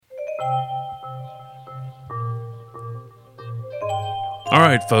All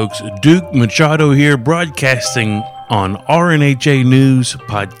right, folks. Duke Machado here, broadcasting on RNHA News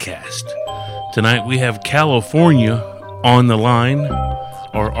Podcast. Tonight we have California on the line.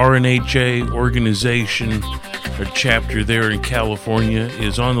 Our RNHA organization or chapter there in California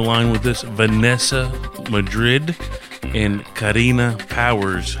is on the line with us. Vanessa Madrid and Carina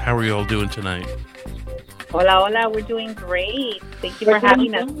Powers. How are y'all doing tonight? Hola, hola. We're doing great. Thank you for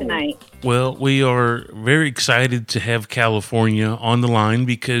having us tonight. Well, we are very excited to have California on the line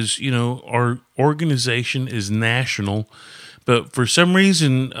because, you know, our organization is national, but for some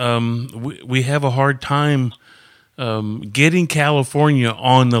reason, we have a hard time getting California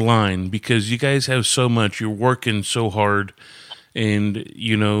on the line because you guys have so much. You're working so hard, and,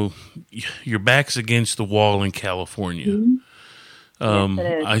 you know, your back's against the wall in California. Mm-hmm.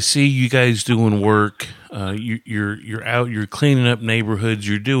 Yes, I see you guys doing work. You're out. You're cleaning up neighborhoods.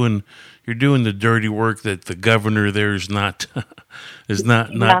 You're doing the dirty work that the governor there is not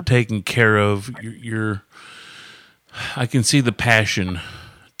taking care of. I can see the passion.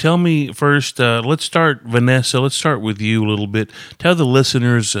 Tell me first. Let's start, Vanessa. Let's start with you a little bit. Tell the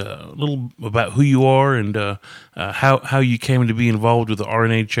listeners a little about who you are and how you came to be involved with the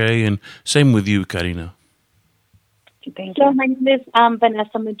RNHA, and same with you, Carina. Thank you. So my name is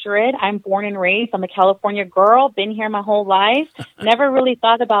Vanessa Madrid. I'm born and raised. I'm a California girl, been here my whole life. Never really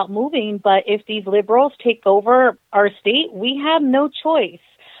thought about moving, but if these liberals take over our state, we have no choice.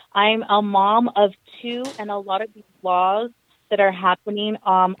 I'm a mom of two, and a lot of these laws that are happening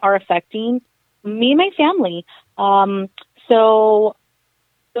are affecting me and my family. So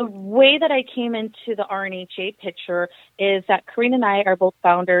the way that I came into the RNHA picture is that Carina and I are both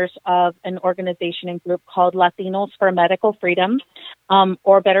founders of an organization and group called Latinos for Medical Freedom,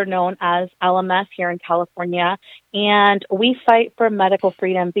 or better known as LMS here in California. And we fight for medical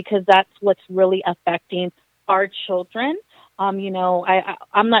freedom because that's what's really affecting our children. You know,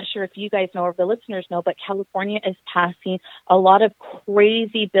 I'm not sure if you guys know or the listeners know, but California is passing a lot of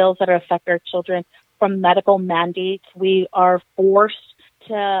crazy bills that affect our children, from medical mandates. We are forced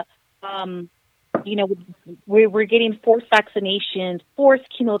to, you know, we're getting forced vaccinations, forced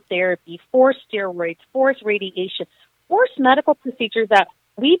chemotherapy, forced steroids, forced radiation, forced medical procedures that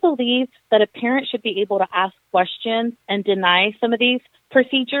we believe that a parent should be able to ask questions and deny some of these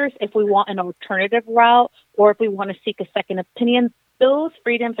procedures if we want an alternative route or if we want to seek a second opinion. Those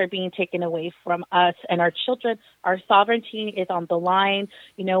freedoms are being taken away from us and our children. Our sovereignty is on the line.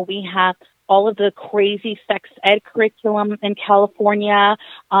 You know, we have all of the crazy sex ed curriculum in California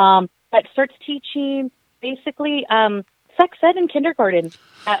that starts teaching basically sex ed in kindergarten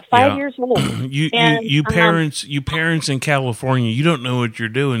at 5 years old. You parents in California, you don't know what you're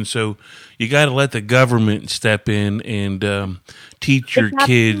doing, so you got to let the government step in and teach your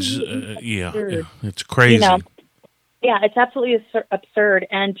kids. It's crazy. You know, yeah, it's absolutely absurd.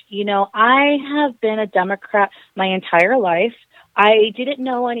 And, you know, I have been a Democrat my entire life. I didn't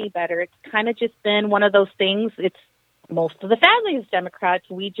know any better. It's kind of just been one of those things. It's most of the family is Democrats.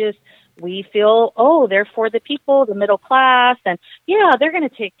 We feel, oh, they're for the people, the middle class, and yeah, they're going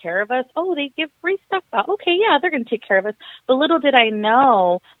to take care of us. Oh, they give free stuff out. Okay, yeah, they're going to take care of us. But little did I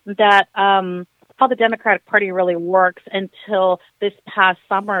know that how the Democratic Party really works until this past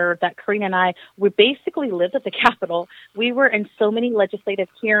summer that Carina and I, we basically lived at the Capitol. We were in so many legislative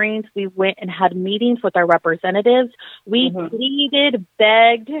hearings. We went and had meetings with our representatives. We pleaded,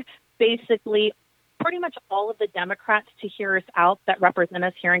 begged, basically pretty much all of the Democrats to hear us out that represent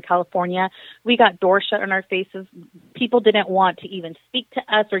us here in California. We got doors shut in our faces. People didn't want to even speak to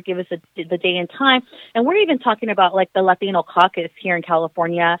us or give us the day and time. And we're even talking about like the Latino caucus here in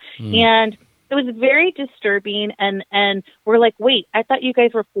California. And it was very disturbing, and we're like, wait, I thought you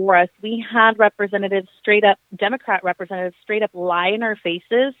guys were for us. We had representatives, straight up, Democrat representatives, straight up lie in our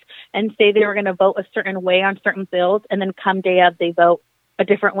faces and say they were going to vote a certain way on certain bills, and then come day of, they vote a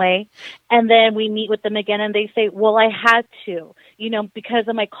different way. And then we meet with them again, and they say, well, I had to, you know, because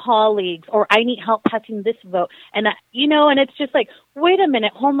of my colleagues, or I need help passing this vote. And, you know, and it's just like, wait a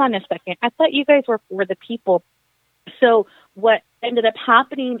minute, hold on a second. I thought you guys were for the people. So what ended up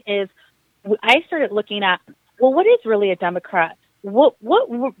happening is, I started looking at, well, what is really a Democrat? What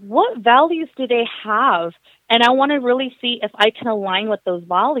values do they have? And I want to really see if I can align with those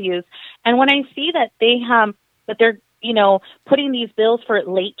values. And when I see that they have, that they're, you know, putting these bills for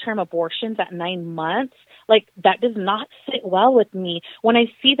late-term abortions at 9 months, like, that does not sit well with me. When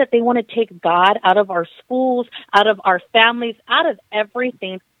I see that they want to take God out of our schools, out of our families, out of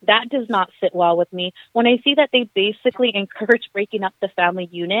everything, that does not sit well with me. When I see that they basically encourage breaking up the family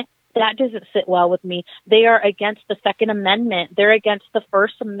unit, That doesn't sit well with me. They are against the Second Amendment. They're against the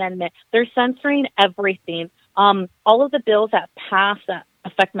First Amendment. They're censoring everything. All of the bills that pass that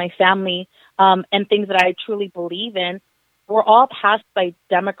affect my family and things that I truly believe in were all passed by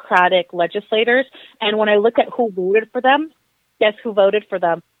Democratic legislators. And when I look at who voted for them, guess who voted for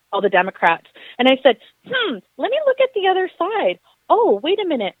them? All the Democrats. And I said, let me look at the other side. Oh, wait a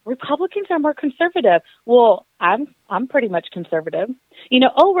minute. Republicans are more conservative. Well, I'm pretty much conservative.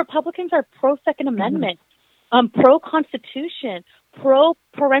 Republicans are pro-Second Amendment, pro-Constitution,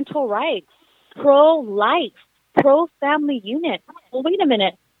 pro-parental rights, pro-life, pro-family unit. Well, wait a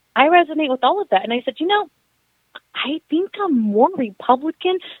minute. I resonate with all of that. And I said, I think I'm more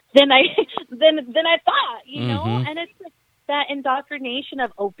Republican than I thought, Mm-hmm. And it's like that indoctrination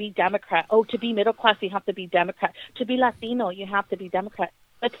of, be Democrat. Oh, to be middle class, you have to be Democrat. To be Latino, you have to be Democrat.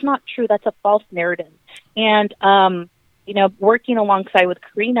 That's not true. That's a false narrative. And, working alongside with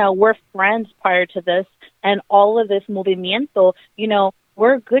Carina, we're friends prior to this, and all of this movimiento,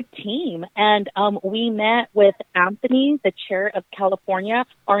 we're a good team. And we met with Anthony, the chair of California,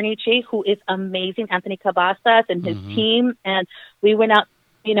 RNHA, who is amazing, Anthony Cavazas and his team. And we went out,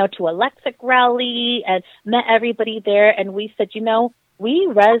 to a Lexic rally and met everybody there. And we said, we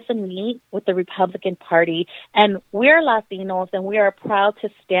resonate with the Republican Party, and we're Latinos, and we are proud to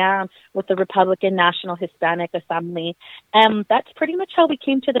stand with the Republican National Hispanic Assembly. And that's pretty much how we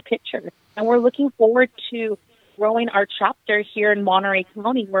came to the picture. And we're looking forward to growing our chapter here in Monterey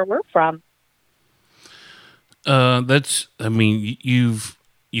County, where we're from.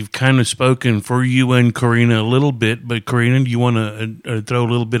 You've kind of spoken for you and Carina a little bit, but Carina, do you want to throw a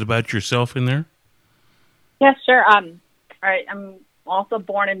little bit about yourself in there? Yeah, sure. All right, I'm also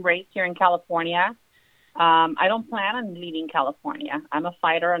born and raised here in California. I don't plan on leaving California. I'm a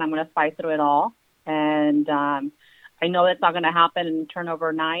fighter, and I'm going to fight through it all. And I know it's not going to happen and turn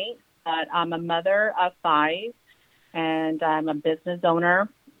overnight, but I'm a mother of 5, and I'm a business owner,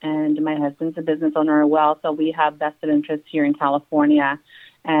 and my husband's a business owner as well. So we have vested interests here in California,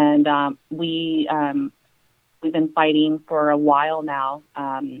 and we've been fighting for a while now.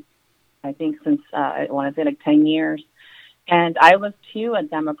 I think since I want to say like 10 years. And I was too a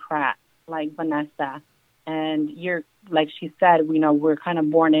Democrat, like Vanessa. And like she said, we're kind of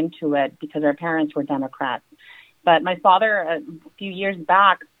born into it because our parents were Democrats. But my father, a few years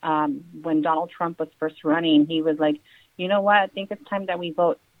back, when Donald Trump was first running, he was like, you know what? I think it's time that we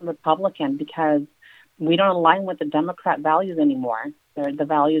vote Republican because we don't align with the Democrat values anymore. The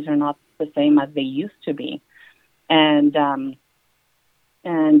values are not the same as they used to be. And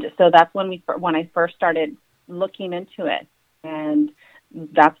so that's when I first started looking into it. And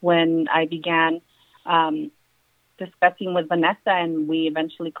that's when I began discussing with Vanessa, and we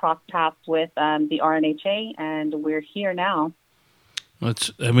eventually crossed paths with the RNHA, and we're here now.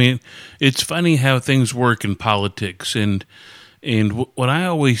 It's funny how things work in politics. And what I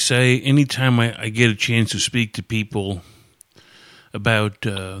always say, anytime I get a chance to speak to people about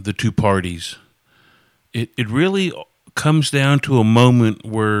the two parties, it really comes down to a moment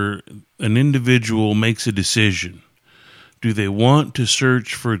where an individual makes a decision. Do they want to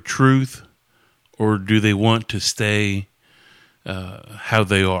search for truth, or do they want to stay how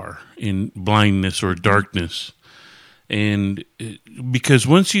they are in blindness or darkness? And because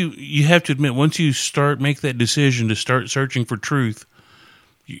once you have to admit, once you make that decision to start searching for truth,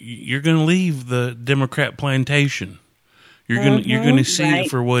 you're going to leave the Democrat plantation. You're going to see it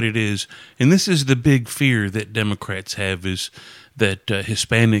for what it is. And this is the big fear that Democrats have, is that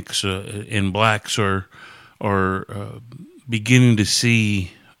Hispanics and blacks are beginning to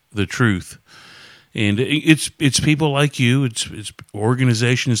see the truth. And it's people like you, it's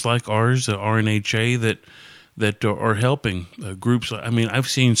organizations like ours, the RNHA, that are helping groups. I've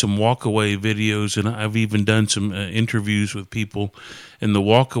seen some walkaway videos, and I've even done some interviews with people, and the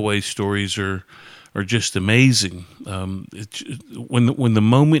walkaway stories are just amazing. When the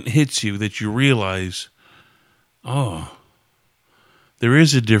moment hits you that you realize, oh, there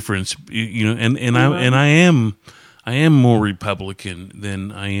is a difference, and I am more Republican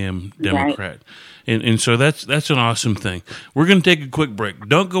than I am Democrat. Right. And so that's an awesome thing. We're going to take a quick break.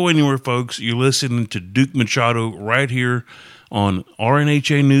 Don't go anywhere, folks. You're listening to Duke Machado right here on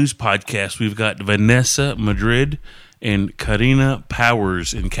RNHA News Podcast. We've got Vanessa Madrid and Carina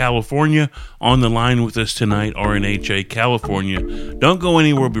Powers in California on the line with us tonight, RNHA California. Don't go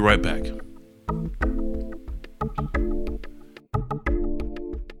anywhere. We'll be right back.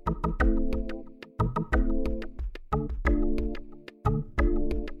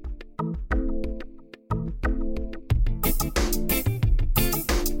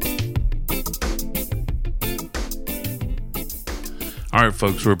 All All right,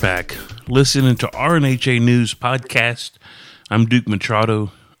 folks, we're back. Listening to RNHA News Podcast. I'm Duke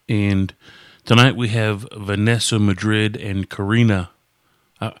Machado, and tonight we have Vanessa Madrid and Carina.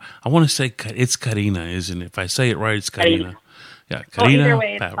 I want to say it's Carina, isn't it? If I say it right, it's Carina. Yeah, Carina. Either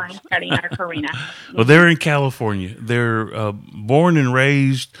way, it's Powers. fine, Carina or Carina. Well, they're in California. They're born and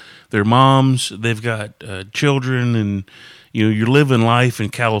raised. They're moms. They've got children, and you're living life in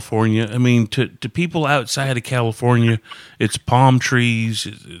California. I mean, to people outside of California, it's palm trees,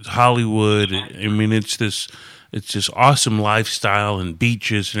 it's Hollywood. I mean, it's this awesome lifestyle and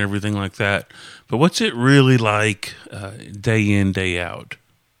beaches and everything like that. But what's it really like day in, day out?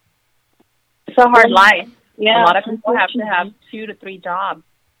 It's a hard life. Yeah, a lot of people have to have 2 to 3 jobs.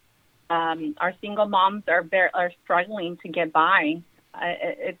 Our single moms are struggling to get by.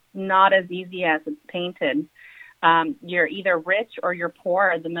 It's not as easy as it's painted. You're either rich or you're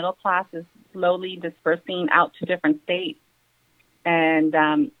poor. The middle class is slowly dispersing out to different states,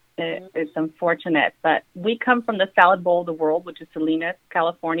 and it's unfortunate. But we come from the salad bowl of the world, which is Salinas,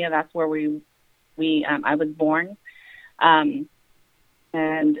 California. That's where I was born, and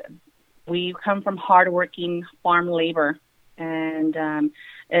we come from hardworking farm labor, and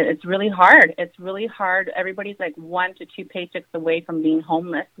it's really hard. It's really hard. Everybody's like 1 to 2 paychecks away from being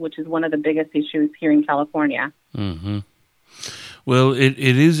homeless, which is one of the biggest issues here in California. Mm-hmm. Well, it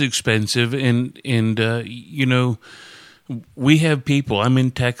is expensive, and we have people. I'm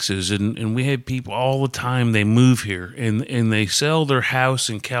in Texas, and we have people all the time. They move here, and they sell their house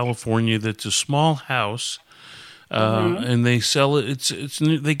in California. That's a small house. And they sell it.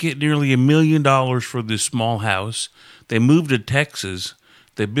 They get nearly $1 million for this small house. They move to Texas.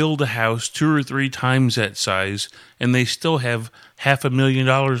 They build a house 2 or 3 times that size, and they still have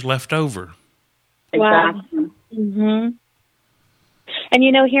 $500,000 left over. Exactly. Wow. Mm-hmm.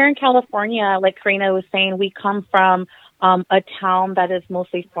 And here in California, like Carina was saying, we come from a town that is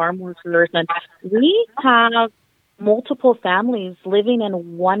mostly farm workers, and we have multiple families living in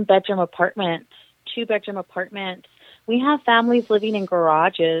 1-bedroom apartments, 2-bedroom apartments. We have families living in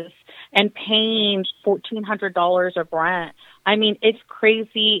garages and paying $1,400 of rent. I mean, it's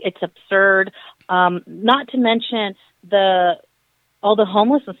crazy. It's absurd. Not to mention all the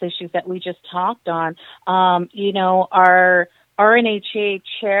homelessness issues that we just talked on. Our RNHA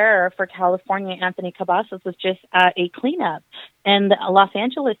chair for California, Anthony Cavazos, was just at a cleanup in the Los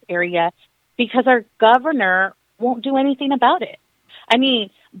Angeles area because our governor won't do anything about it. I mean,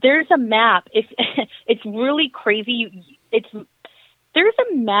 there's a map. It's really crazy. There's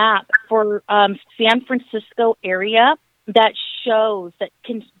a map for San Francisco area that shows that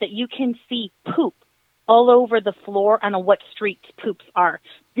you can see poop all over the floor and on what streets poops are.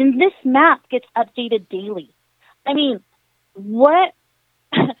 And this map gets updated daily. I mean, what?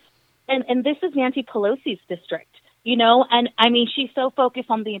 And this is Nancy Pelosi's district, and I mean, she's so focused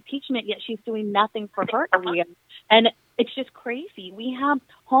on the impeachment, yet she's doing nothing for her area. And it's just crazy. We have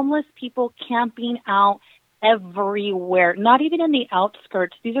homeless people camping out everywhere, not even in the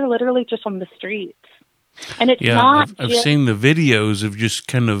outskirts. These are literally just on the streets. And it's not. I've seen the videos of just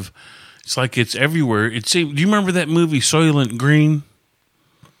kind of, it's like it's everywhere. Do you remember that movie Soylent Green?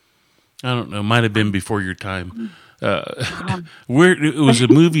 I don't know. Might have been before your time. Where it was a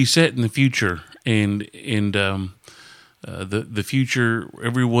movie set in the future, and the future,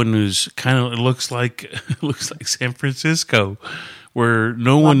 everyone is kind of looks like San Francisco, where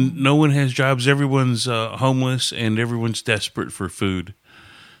no one has jobs. Everyone's homeless, and everyone's desperate for food.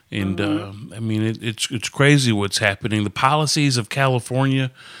 And I mean, it's crazy what's happening. The policies of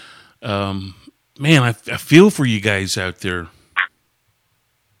California, man, I feel for you guys out there.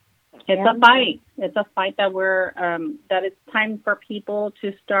 It's a fight. It's a fight that that it's time for people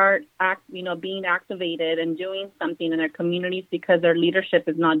to start being activated and doing something in their communities because their leadership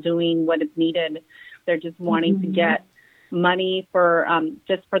is not doing what is needed. They're just wanting to get money for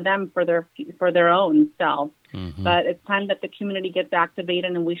just for them, for their own self. Mm-hmm. But it's time that the community gets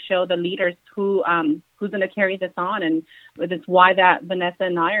activated and we show the leaders who's going to carry this on. And it's why that Vanessa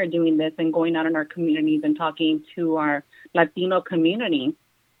and I are doing this and going out in our communities and talking to our Latino community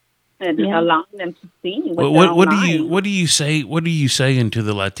and allowing them to see. What do you say? What are you saying to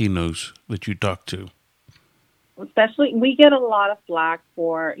the Latinos that you talk to? Especially, we get a lot of flack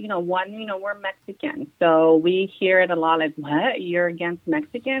for, we're Mexican. So we hear it a lot like, what? You're against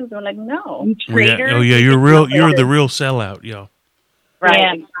Mexicans? We're like, no. Traitors. Oh, yeah, you're the real sellout, yeah. Right,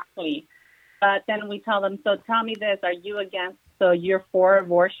 yeah. Exactly. But then we tell them, so tell me this, are you against, so you're for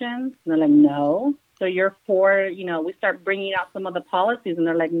abortions? And they're like, no. So you're for, we start bringing out some of the policies and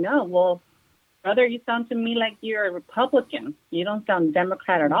they're like, no, well, brother, you sound to me like you're a Republican. You don't sound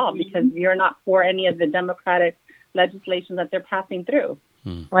Democrat at all because you're not for any of the Democratic legislation that they're passing through.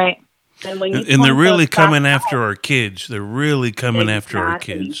 Right. And they're really coming after our kids. They're really coming after our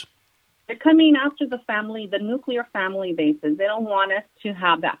Exactly. kids. They're coming after the family, the nuclear family basis. They don't want us to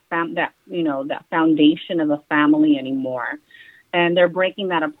have that foundation of a family anymore. And they're breaking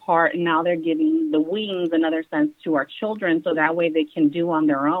that apart, and now they're giving the wings, in other sense, to our children, so that way they can do on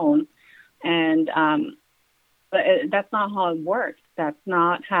their own. And but that's not how it works. That's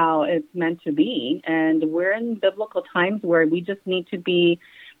not how it's meant to be. And we're in biblical times where we just need to be,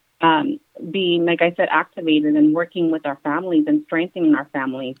 like I said, activated and working with our families and strengthening our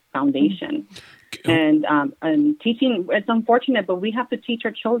family foundation. And teaching. It's unfortunate, but we have to teach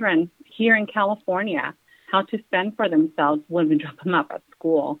our children here in California how to fend for themselves when we drop them off at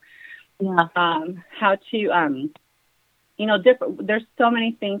school. Yeah. How to, there's so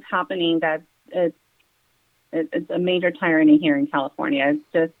many things happening that it's a major tyranny here in California. It's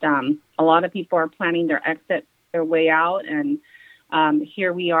just a lot of people are planning their way out, and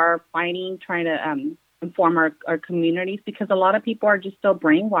here we are fighting, trying to inform our communities, because a lot of people are just so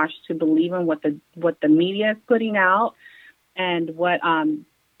brainwashed to believe in what the media is putting out and what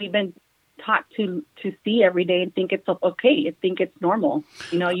we've been taught to see every day and think it's okay, think it's normal.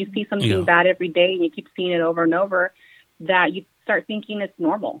 You see something bad every day and you keep seeing it over and over, that you start thinking it's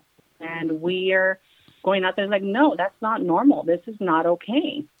normal. And we're going out there like, no, that's not normal. This is not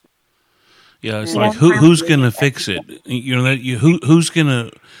okay. Yeah, it's like who's going to fix it? Who's going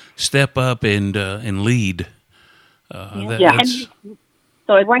to step up and lead?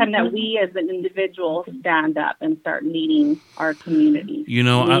 So it's time that we as an individual stand up and start leading our communities,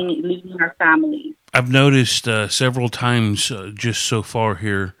 leading our families. I've noticed several times just so far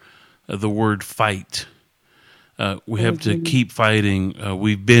here the word fight. We have to keep fighting.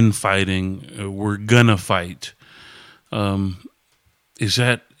 We've been fighting. We're gonna fight. Is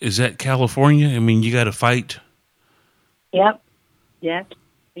that California? I mean, you got to fight. Yep. Yes.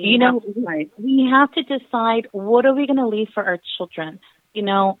 We have to decide, what are we going to leave for our children?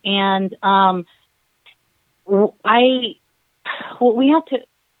 What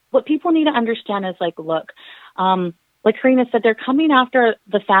people need to understand is look, like Carina said, they're coming after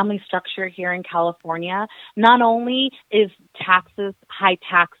the family structure here in California. Not only is high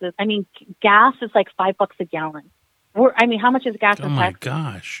taxes. I mean, gas is like $5 a gallon. How much is gas? Oh my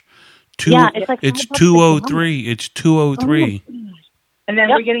gosh! It's $2.03. It's $2.03. And then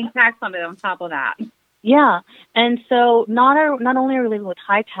we're getting taxed on it on top of that. Yeah, and so not only are we living with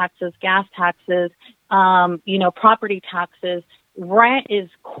high taxes, gas taxes, property taxes. Rent is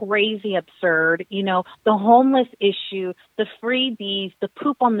crazy absurd. The homeless issue, the freebies, the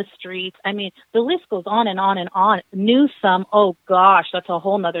poop on the streets. I mean, the list goes on and on and on. Newsom, oh gosh, that's a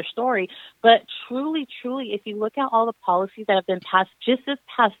whole nother story. But truly, if you look at all the policies that have been passed just this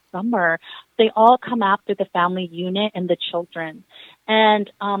past summer, they all come after the family unit and the children.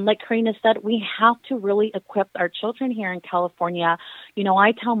 And like Carina said, we have to really equip our children here in California.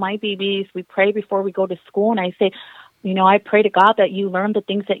 I tell my babies, we pray before we go to school, and I say, I pray to God that you learn the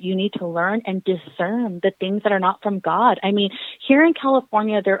things that you need to learn and discern the things that are not from God. I mean, here in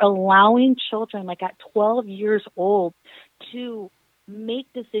California, they're allowing children at 12 years old to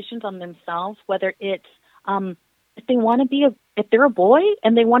make decisions on themselves, whether it's if they want to if they're a boy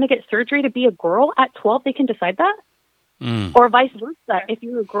and they want to get surgery to be a girl at 12, they can decide that. Or vice versa. If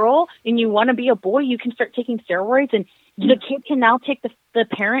you're a girl and you want to be a boy, you can start taking steroids, and the kid can now take the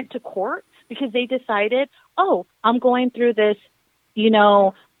parent to court because they decided, oh, I'm going through this,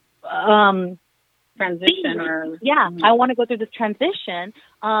 transition. I want to go through this transition.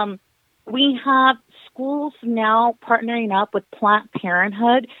 We have schools now partnering up with Planned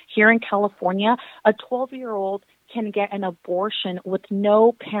Parenthood here in California. A 12-year-old can get an abortion with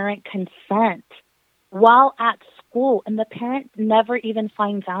no parent consent while at school, and the parent never even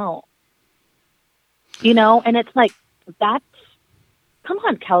finds out. And it's like, come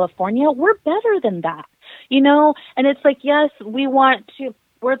on, California, we're better than that, And it's like, yes, we want to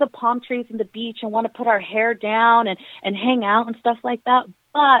wear the palm trees and the beach and want to put our hair down and hang out and stuff like that.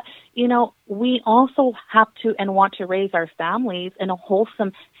 But, we also have to and want to raise our families in a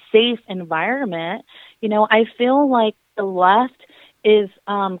wholesome, safe environment. I feel like the left is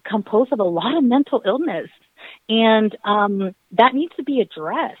composed of a lot of mental illness. And that needs to be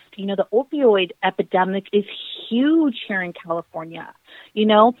addressed. The opioid epidemic is huge here in California.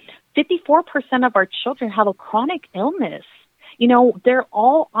 54% of our children have a chronic illness. They're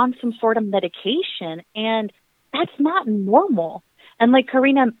all on some sort of medication, and that's not normal. And like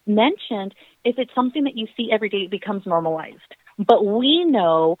Carina mentioned, if it's something that you see every day, it becomes normalized. But we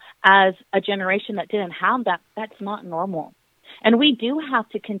know as a generation that didn't have that, that's not normal. And we do have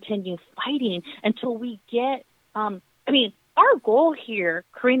to continue fighting until we get I mean, our goal here,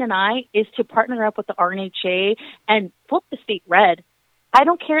 Karina and I, is to partner up with the RNHA and flip the state red. I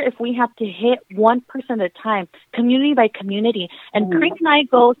don't care if we have to hit 1% at a time, community by community. And Karina and I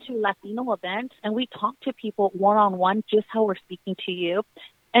go to Latino events, and we talk to people one-on-one, just how we're speaking to you.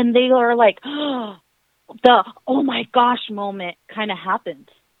 And they are like, the oh my gosh moment kind of happens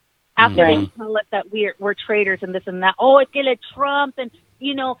after they tell us that we're traitors and this and that. Oh, it's que le Trump, and,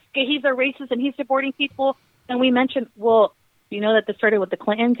 you know, que he's a racist and he's supporting people. And we mentioned, well, you know that this started with the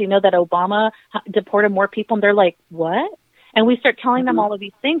Clintons? You know that Obama deported more people? And they're like, what? And we start telling them all of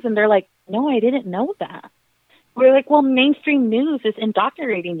these things, and they're like, no, I didn't know that. We're like, well, mainstream news is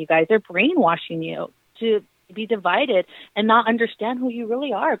indoctrinating you guys. They're brainwashing you to be divided and not understand who you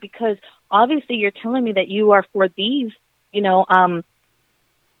really are, because obviously you're telling me that you are for these, you know,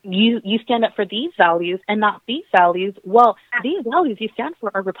 you stand up for these values and not these values. Well, these values you stand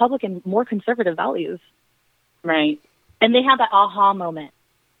for are Republican, more conservative values. Right. And they have that aha moment.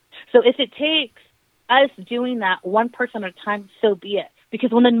 So if it takes us doing that 1% at a time, so be it.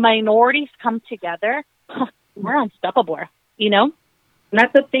 Because when the minorities come together, we're unstoppable, you know? And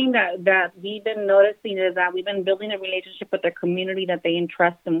that's the thing that we've been noticing, is that we've been building a relationship with the community that they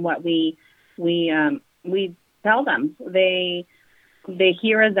entrust in what we tell them. They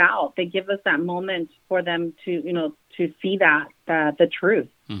hear us out. They give us that moment for them to, you know, to see that the truth.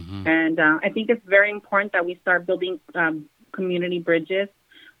 Mm-hmm. And I think it's very important that we start building community bridges,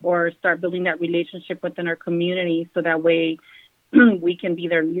 or start building that relationship within our community, so that way we can be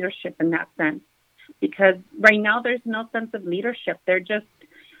their leadership in that sense. Because right now there's no sense of leadership. They're just,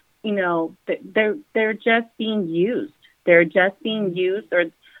 you know, they're just being used. They're just being used,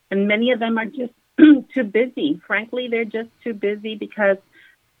 and many of them are just too busy. Frankly, they're just too busy, because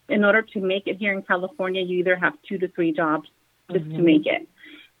in order to make it here in California, you either have 2 to 3 jobs just to make it.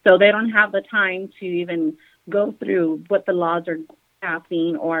 So they don't have the time to even go through what the laws are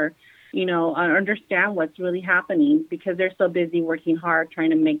happening, or, you know, understand what's really happening, because they're so busy working hard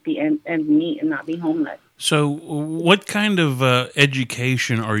trying to make the ends meet and not be homeless. So what kind of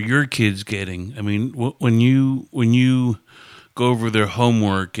education are your kids getting? I mean, when you go over their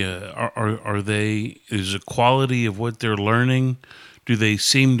homework, are they, is the quality of what they're learning, do they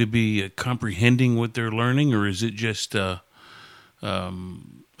seem to be comprehending what they're learning, or is it just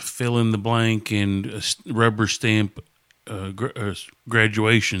fill in the blank and rubber stamp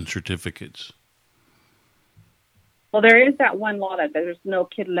graduation certificates? Well, there is that one law that there's no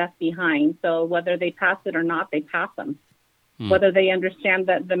kid left behind. So whether they pass it or not, they pass them. Whether they understand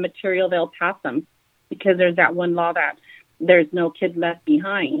that the material, they'll pass them, because there's that one law that there's no kid left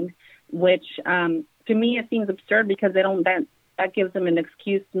behind, which to me it seems absurd, because they don't. That gives them an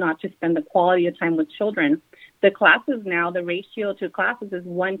excuse not to spend the quality of time with children. The classes now, the ratio to classes is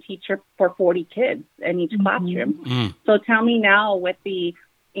 1 teacher for 40 kids in each classroom. So tell me now, with the,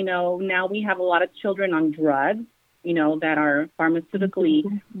 you know, now we have a lot of children on drugs, you know, that are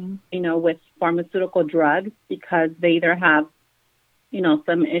pharmaceutically, you know, with pharmaceutical drugs, because they either have, you know,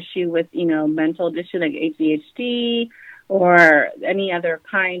 some issue with, you know, mental issue like ADHD or any other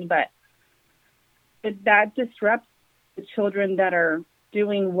kind, but that disrupts the children that are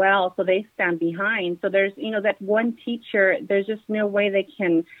doing well, so they stand behind. So there's, you know, that one teacher, there's just no way they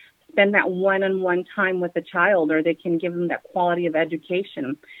can spend that one-on-one time with a child, or they can give them that quality of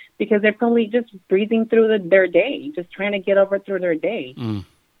education, because they're probably just breathing through their day, just trying to get over through their day.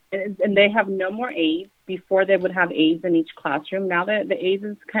 And they have no more aides. Before they would have aides in each classroom. Now the aides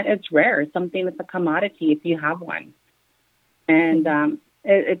is it's rare. It's something that's a commodity if you have one. And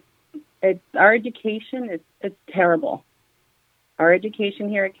it's our education is terrible. Our education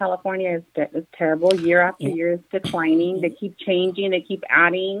here in California is terrible. Year after year, it's declining. They keep changing. They keep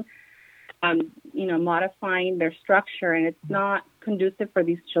adding, you know, modifying their structure, and it's not conducive for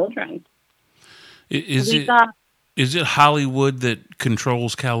these children. Is it Hollywood that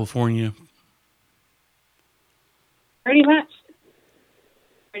controls California? Pretty much.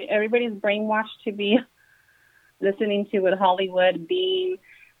 Everybody's brainwashed to be listening to what Hollywood, being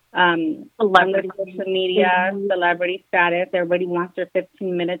on the social media, celebrity status. Everybody wants their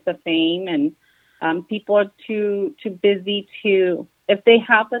 15 minutes of fame, and people are too busy to, if they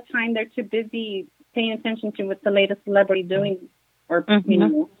have the time, they're too busy paying attention to what the latest celebrity doing or you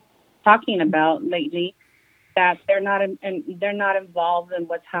know, talking about lately, that they're not involved in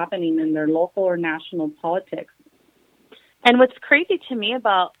what's happening in their local or national politics. And what's crazy to me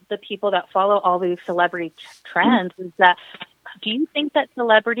about the people that follow all these celebrity trends is that, do you think that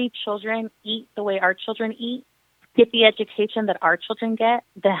celebrity children eat the way our children eat, get the education that our children get,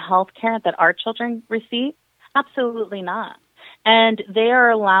 the health care that our children receive? Absolutely not. And they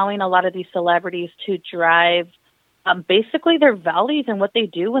are allowing a lot of these celebrities to drive basically their values and what they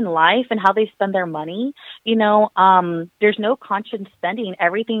do in life and how they spend their money. There's no conscious spending.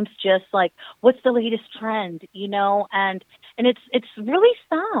 Everything's just like, what's the latest trend, and it's really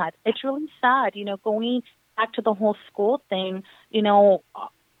sad. It's really sad, going back to the whole school thing.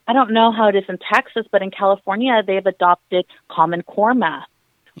 I don't know how it is in Texas, but in California, they've adopted Common Core math.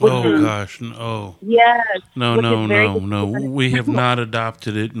 Gosh, no. Yes. No. We have not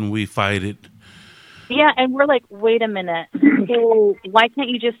adopted it, and we fight it. Yeah, and we're like, wait a minute. So why can't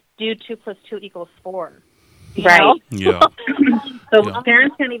you just do 2 + 2 = 4? Right. Yeah. So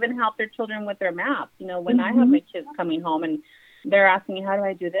parents can't even help their children with their math. When I have my kids coming home and they're asking me, how do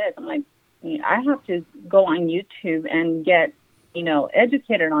I do this? I'm like, I have to go on YouTube and get,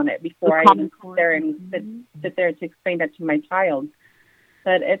 educated on it before I even sit there and sit there to explain that to my child.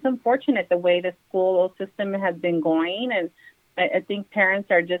 But it's unfortunate the way the school system has been going, and I think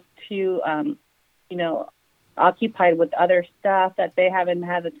parents are just too occupied with other stuff that they haven't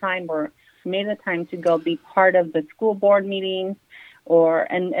had the time or made the time to go be part of the school board meetings,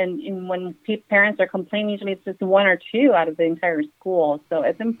 and when parents are complaining, usually it's just 1 or 2 out of the entire school. So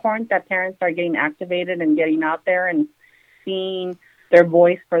it's important that parents are getting activated and getting out there and seeing their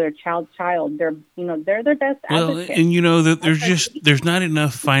voice for their child. They're their best advocates. And there's not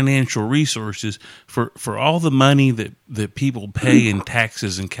enough financial resources for all the money that people pay in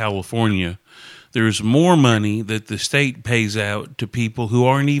taxes in California. There's more money that the state pays out to people who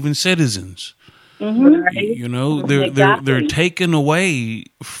aren't even citizens. Mm-hmm. They're taken away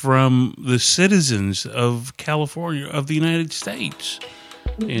from the citizens of California, of the United States.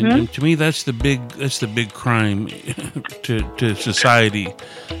 Mm-hmm. And to me, that's the big crime to society,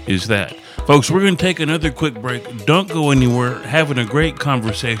 is that. Folks, we're going to take another quick break. Don't go anywhere. Having a great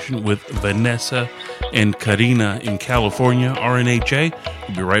conversation with Vanessa and Carina in California, RNHA.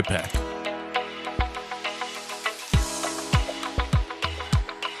 We'll be right back.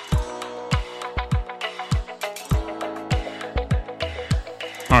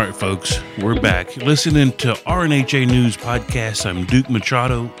 All right, folks, we're back. Listening to RNHA News Podcast. I'm Duke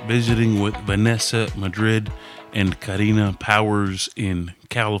Machado, visiting with Vanessa Madrid and Carina Powers in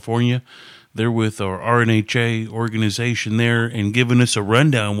California. They're with our RNHA organization there and giving us a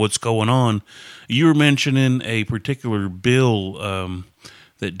rundown of what's going on. You were mentioning a particular bill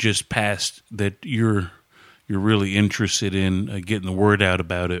that just passed that you're really interested in getting the word out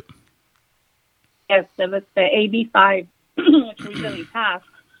about it. Yes, it was the AB 5, which recently passed.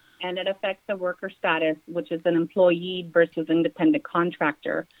 And it affects the worker status, which is an employee versus independent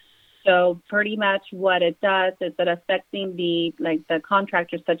contractor. So pretty much what it does is that affecting the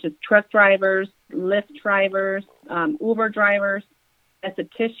contractors such as truck drivers, Lyft drivers, Uber drivers,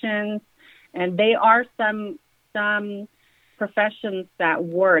 estheticians, and they are some professions that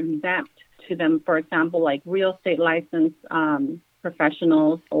were exempt to them. For example, like real estate licensed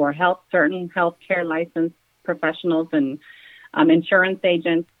professionals or certain healthcare licensed professionals and insurance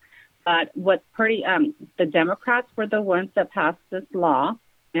agents. But the Democrats were the ones that passed this law,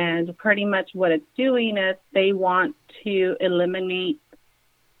 and pretty much what it's doing is they want to eliminate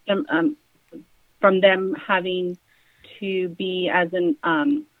them from them having to be as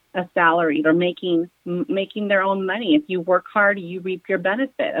a salaried or making their own money. If you work hard, you reap your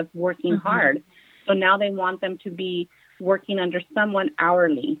benefit of working hard. So now they want them to be working under someone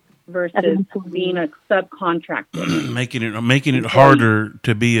hourly versus being a subcontractor, making it harder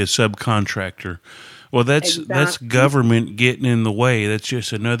to be a subcontractor. Well, that's government getting in the way. That's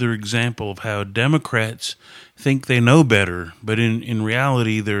just another example of how Democrats think they know better, but in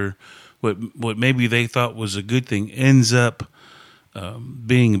reality, they're what maybe they thought was a good thing ends up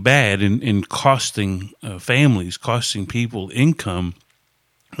being bad and costing families, costing people income.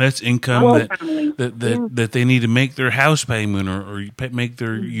 That's income that they need to make their house payment or make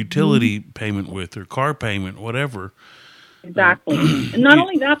their utility payment with, or car payment, whatever. Exactly. And not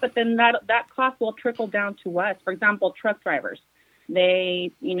only that, but then that cost will trickle down to us. For example, truck drivers,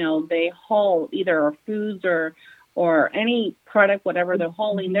 they haul either foods or any product, whatever they're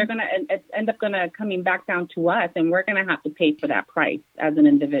hauling. They're gonna end up coming back down to us, and we're gonna have to pay for that price as an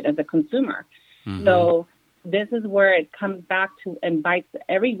individual, as a consumer. Mm-hmm. So this is where it comes back to and bites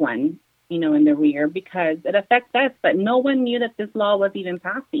everyone, in the rear, because it affects us. But no one knew that this law was even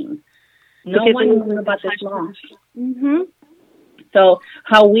passing. No one knew about this law. Mm-hmm. So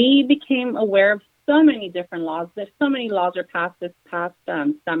how we became aware of so many different laws. There's so many laws are passed this past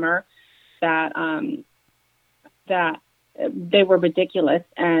summer that they were ridiculous,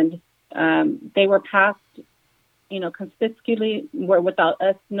 and they were passed, conspicuously, without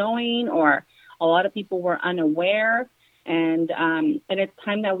us knowing, or a lot of people were unaware, and it's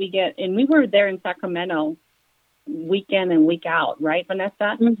time that we get. And we were there in Sacramento week in and week out, right,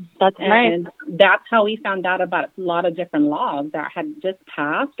 Vanessa? That's right. And that's how we found out about a lot of different laws that had just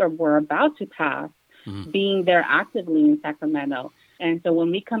passed or were about to pass, being there actively in Sacramento. And so when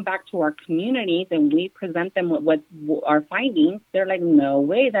we come back to our communities and we present them with what our findings, they're like, no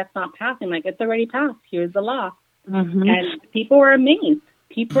way, that's not passing. Like, it's already passed. Here's the law. And people are amazed.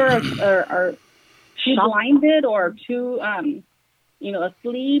 People are too blinded or too,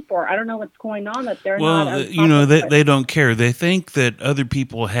 asleep, or I don't know what's going on, that they're not. Well, they don't care. They think that other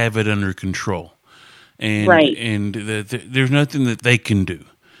people have it under control. And, and that there's nothing that they can do.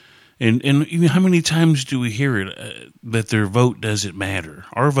 And how many times do we hear it that their vote doesn't matter?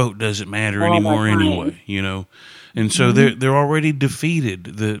 Our vote doesn't matter anymore anyway, And so they're already defeated.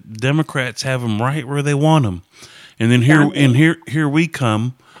 The Democrats have them right where they want them. And then here we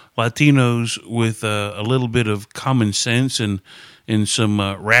come, Latinos with a little bit of common sense and some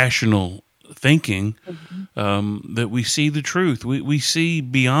rational thinking, that we see the truth. We see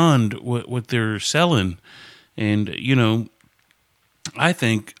beyond what they're selling. And,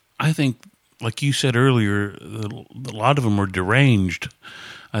 I think, like you said earlier, a lot of them are deranged.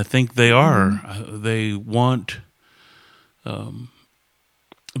 I think they are. They want,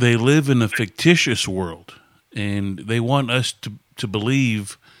 they live in a fictitious world, and they want us to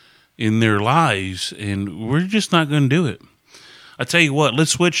believe in their lies, and we're just not going to do it. I tell you what,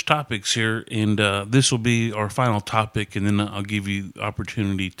 let's switch topics here, and this will be our final topic, and then I'll give you the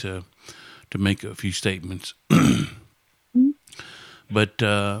opportunity to make a few statements. But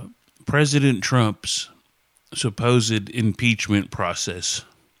President Trump's supposed impeachment process.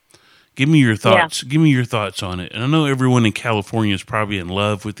 Give me your thoughts. Yeah. Give me your thoughts on it. And I know everyone in California is probably in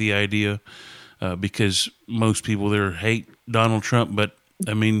love with the idea because most people there hate Donald Trump. But,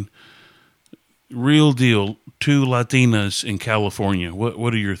 I mean, real deal, 2 Latinas in California.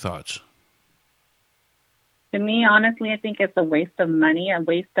 What are your thoughts? To me, honestly, I think it's a waste of money, a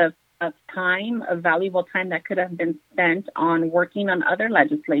waste of time, of valuable time that could have been spent on working on other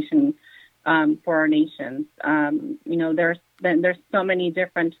legislation for our nations. There's so many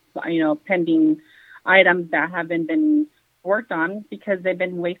different, pending items that haven't been worked on because they've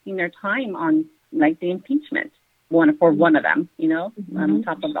been wasting their time on, like, the impeachment, one of them, on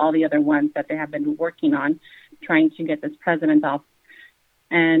top of all the other ones that they have been working on, trying to get this president off.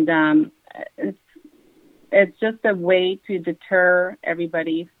 And it's just a way to deter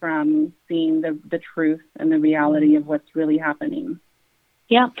everybody from seeing the truth and the reality of what's really happening.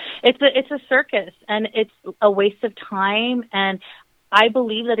 Yeah, it's a circus, and it's a waste of time, and I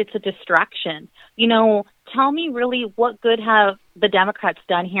believe that it's a distraction. Tell me really what good have the Democrats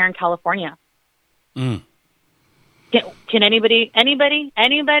done here in California? Can anybody?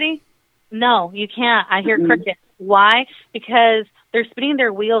 No, you can't. I hear crickets. Why? Because they're spinning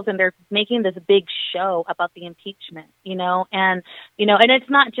their wheels and they're making this big show about the impeachment, and it's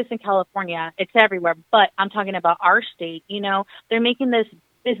not just in California, it's everywhere, but I'm talking about our state, they're making this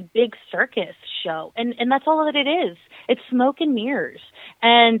big circus show, and that's all that it is. It's smoke and mirrors.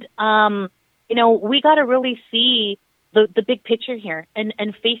 And, we got to really see the big picture here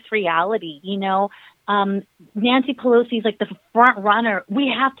and face reality, Nancy Pelosi's like the front runner. We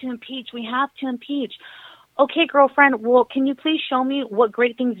have to impeach. Okay, girlfriend, well, can you please show me what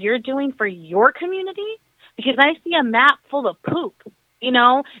great things you're doing for your community? Because I see a map full of poop,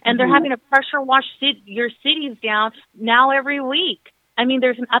 and they're having to pressure wash your cities down now every week. I mean,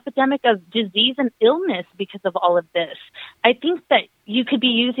 there's an epidemic of disease and illness because of all of this. I think that you could be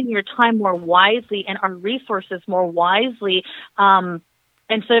using your time more wisely and our resources more wisely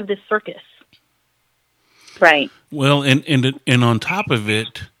instead of this circus. Right. Well, and on top of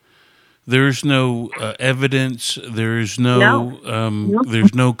it, there's no evidence. There's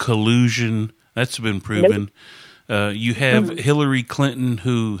there's no collusion. That's been proven. Nope. You have Hillary Clinton,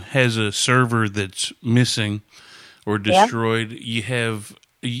 who has a server that's missing or destroyed. Yep. You have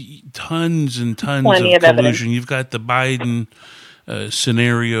tons and tons of collusion. Evidence. You've got the Biden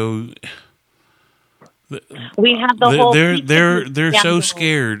scenario. We have the whole. They're so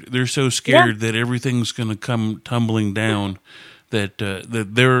scared. They're so scared that everything's going to come tumbling down. That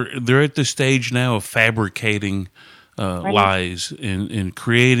they're at the stage now of fabricating lies and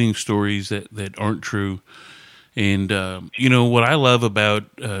creating stories that aren't true. And what I love about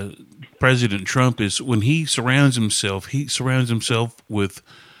President Trump is when he surrounds himself with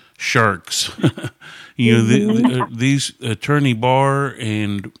sharks. These Attorney Barr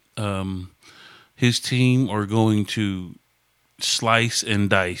and his team are going to slice and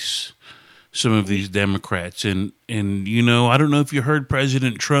dice some of these Democrats. And I don't know if you heard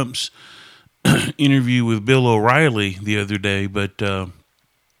President Trump's interview with Bill O'Reilly the other day, but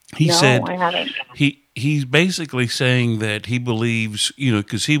he said I haven't. he's basically saying that he believes,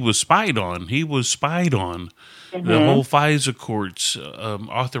 because he was spied on. He was spied on. Mm-hmm. The whole FISA courts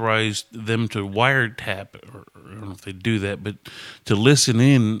authorized them to wiretap, or I don't know if they do that, but to listen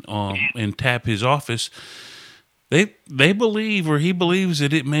in and tap his office. They believe, or he believes,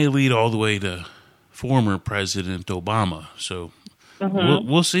 that it may lead all the way to former President Obama. So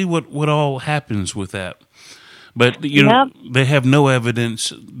we'll see what all happens with that. But they have no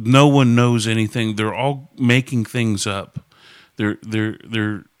evidence. No one knows anything. They're all making things up.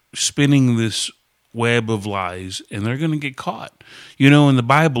 They're spinning this web of lies, and they're going to get caught. In the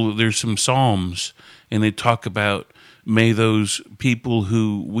Bible, there's some Psalms, and they talk about, may those people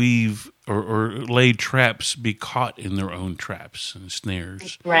who weave or lay traps be caught in their own traps and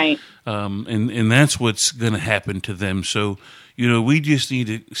snares. Right. And that's what's going to happen to them. So, we just need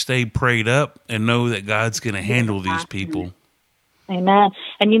to stay prayed up and know that God's going to handle these people. Amen.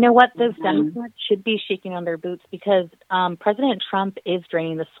 And you know what? Those Democrats should be shaking on their boots, because President Trump is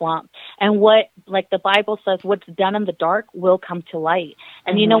draining the swamp. And what, like the Bible says, what's done in the dark will come to light.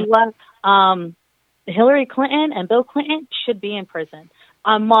 And you know what? Hillary Clinton and Bill Clinton should be in prison,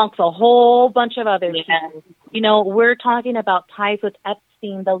 amongst a whole bunch of other people. We're talking about ties with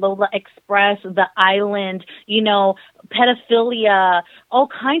Epstein, the Lola Express, the island, pedophilia, all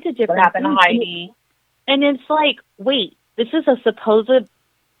kinds of different things. What happened to Heidi? And it's like, wait, this is a supposed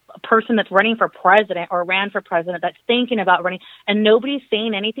person that's running for president or ran for president that's thinking about running, and nobody's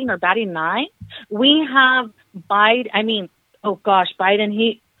saying anything or batting an eye. We have Biden.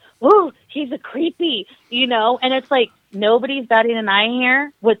 Biden, he's a creepy, and it's like nobody's batting an eye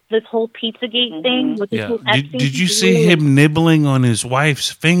here with this whole Pizzagate thing. With this whole Did you see him nibbling on his wife's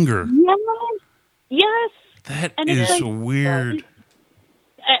finger? Yes. That is weird.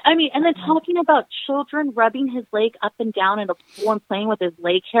 And then talking about children rubbing his leg up and down in a pool and playing with his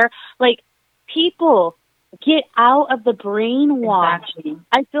leg hair. Like, people, get out of the brainwash. Exactly.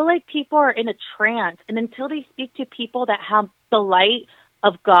 I feel like people are in a trance, and until they speak to people that have the light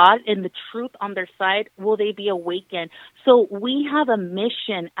of God and the truth on their side, will they be awakened? So we have a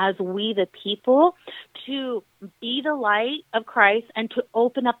mission as we the people to be the light of Christ and to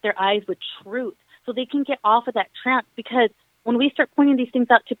open up their eyes with truth so they can get off of that trance. Because when we start pointing these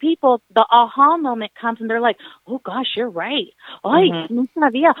things out to people, the aha moment comes and they're like, oh gosh, you're right. No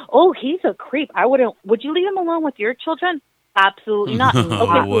sabía. Oh, he's a creep. Would you leave him alone with your children? Absolutely not.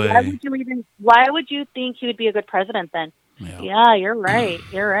 Okay, why would you think he would be a good president then? Yeah, you're right.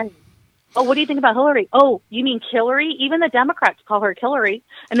 You're right. Oh, what do you think about Hillary? Oh, you mean Hillary? Even the Democrats call her Hillary.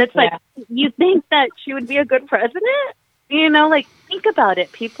 And it's like, you think that she would be a good president? Think about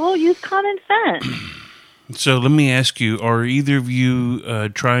it, people. Use common sense. So let me ask you, are either of you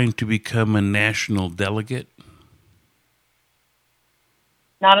trying to become a national delegate?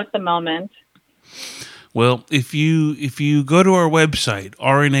 Not at the moment. Well, if you go to our website,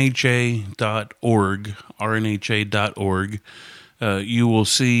 rnha.org, you will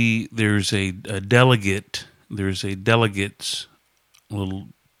see there's a delegate. There's a delegate's little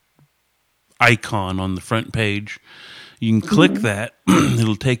icon on the front page. You can click that.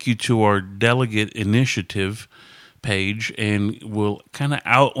 It'll take you to our delegate initiative page, and will kind of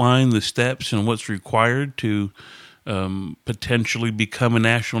outline the steps and what's required to potentially become a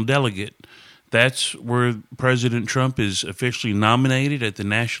national delegate. That's where President Trump is officially nominated at the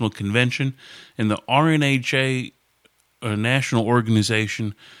National Convention, and the RNHA, national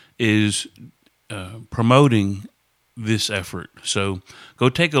organization, is promoting this effort. So go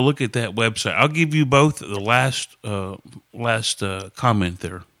take a look at that website. I'll give you both the last comment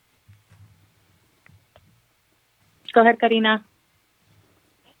there. Go ahead, Carina.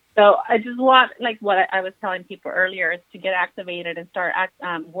 So I just want, like what I was telling people earlier, is to get activated and start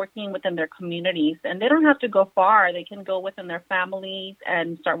working within their communities. And they don't have to go far. They can go within their families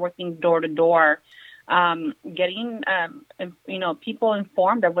and start working door to door, getting people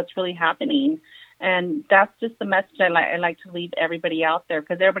informed of what's really happening. And that's just the message I like to leave everybody out there,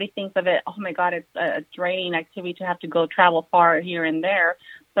 because everybody thinks of it, oh my God, it's a draining activity to have to go travel far here and there.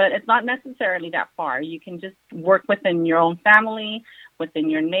 But it's not necessarily that far. You can just work within your own family, within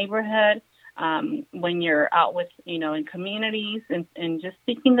your neighborhood, when you're out with, in communities, and just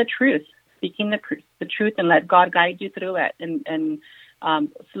speaking the truth, and let God guide you through it. And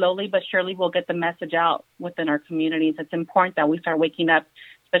slowly but surely we'll get the message out within our communities. It's important that we start waking up,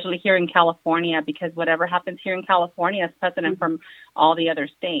 especially here in California, because whatever happens here in California is precedent from all the other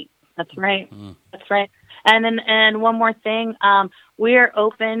states. That's right. That's right. And one more thing, we are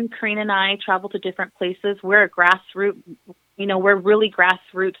open. Karina and I travel to different places. We're a grassroots, we're really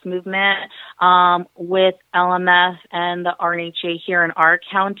grassroots movement. with LMF and the RNHA here in our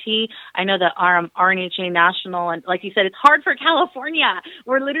county. I know that our RNHA National, and like you said, it's hard for California.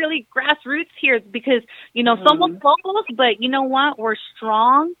 We're literally grassroots here because, somos locals, but you know what? We're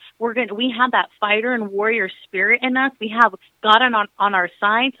strong. We have that fighter and warrior spirit in us. We have God on our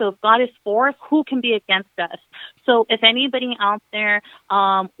side. So if God is for us, who can be against us? So if anybody out there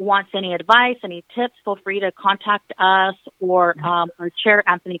wants any advice, any tips, feel free to contact us or our chair,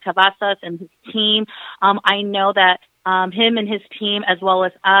 Anthony Cavazos, and his team. I know that him and his team, as well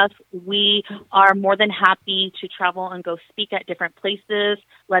as us, we are more than happy to travel and go speak at different places.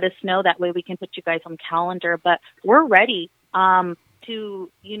 Let us know. That way we can put you guys on calendar. But we're ready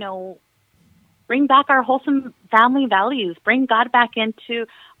to, bring back our wholesome family values, bring God back into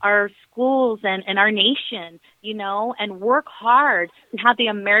our schools and our nation, and work hard to have the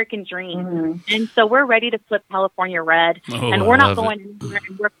American dream. Mm-hmm. And so we're ready to flip California red. And we're not going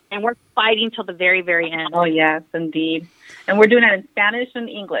anywhere, and we're fighting till the very, very end. Oh, yes, indeed. And we're doing it in Spanish and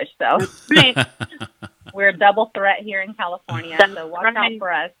English, so right. We're a double threat here in California, so watch out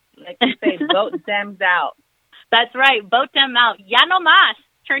for us. Like you say, vote Dems out. That's right. Vote them out. Ya no más.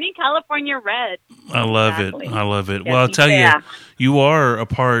 Turning California red. I love it. Yes, well, I'll tell you, you are a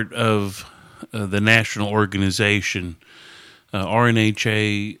part of the national organization,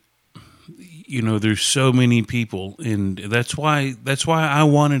 RNHA. There's so many people, and that's why I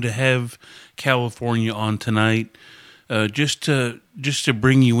wanted to have California on tonight, just to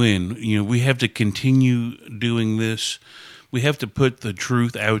bring you in. We have to continue doing this. We have to put the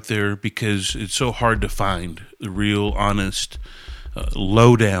truth out there because it's so hard to find the real, honest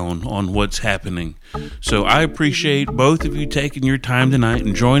lowdown on what's happening. So I appreciate both of you taking your time tonight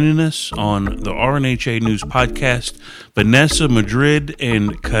and joining us on the RNHA News Podcast. Vanessa Madrid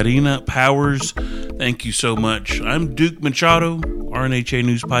and Carina Powers, thank you so much. I'm Duke Machado, RNHA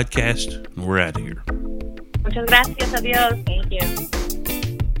News Podcast, and we're out of here. Muchas gracias. Adiós. Thank you.